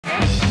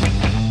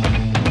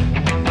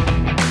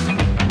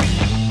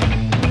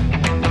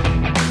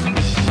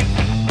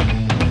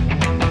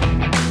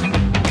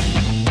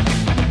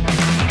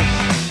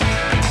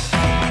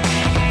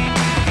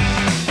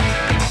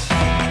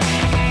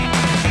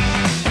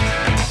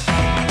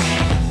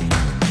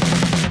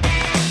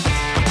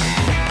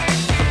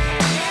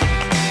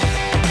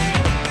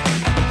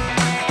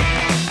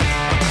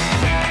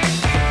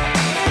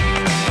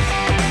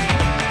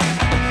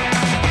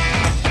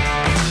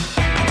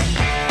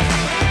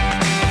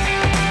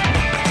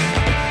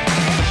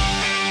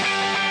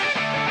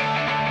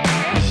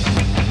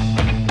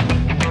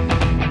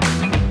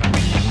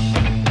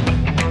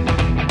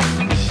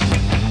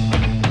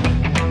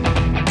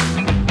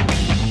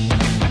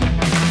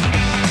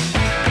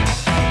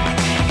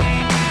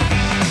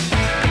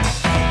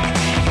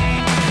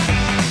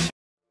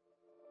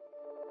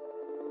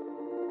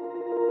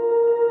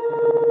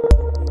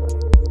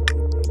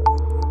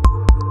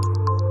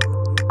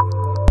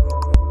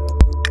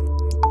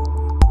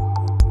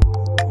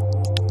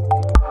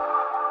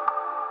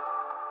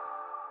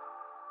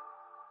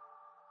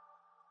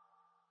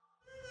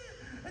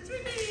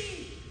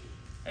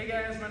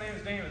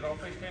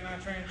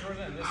K9 Training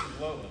Program, and this is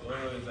Lola.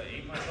 Lola is an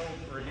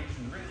 8-month-old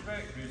Rhodesian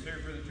Ridgeback who's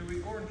here for the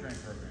 2-week boarding training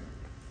program.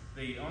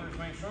 The owner's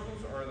main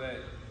struggles are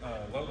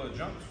that Lola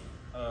jumps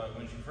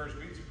when she first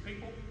meets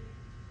people.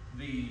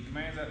 The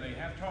commands that they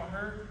have taught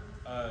her,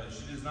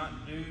 she does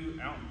not do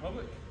out in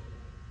public.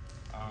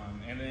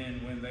 And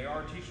then when they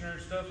are teaching her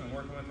stuff and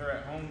working with her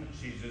at home,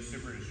 she's just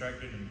super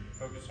distracted and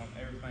focused on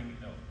everything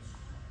else.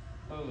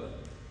 Lola.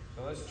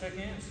 So let's check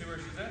in and see where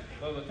she's at.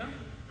 Lola, come.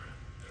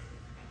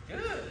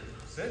 Good.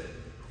 Sit.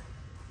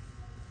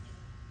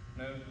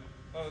 No.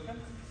 Lola, come.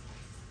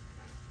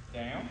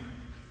 Down.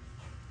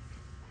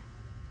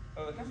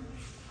 Lola, come.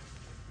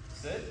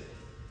 Sit.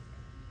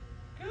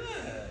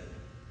 Good.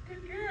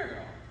 Good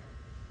girl.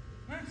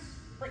 Nice.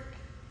 Break.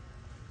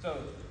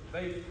 So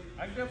I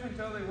can definitely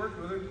tell they worked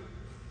with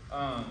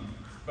her.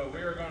 But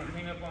we are going to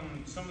clean up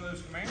on some of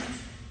those commands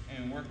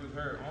and work with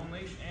her on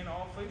leash and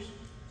off leash.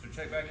 So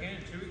check back in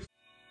 2 weeks.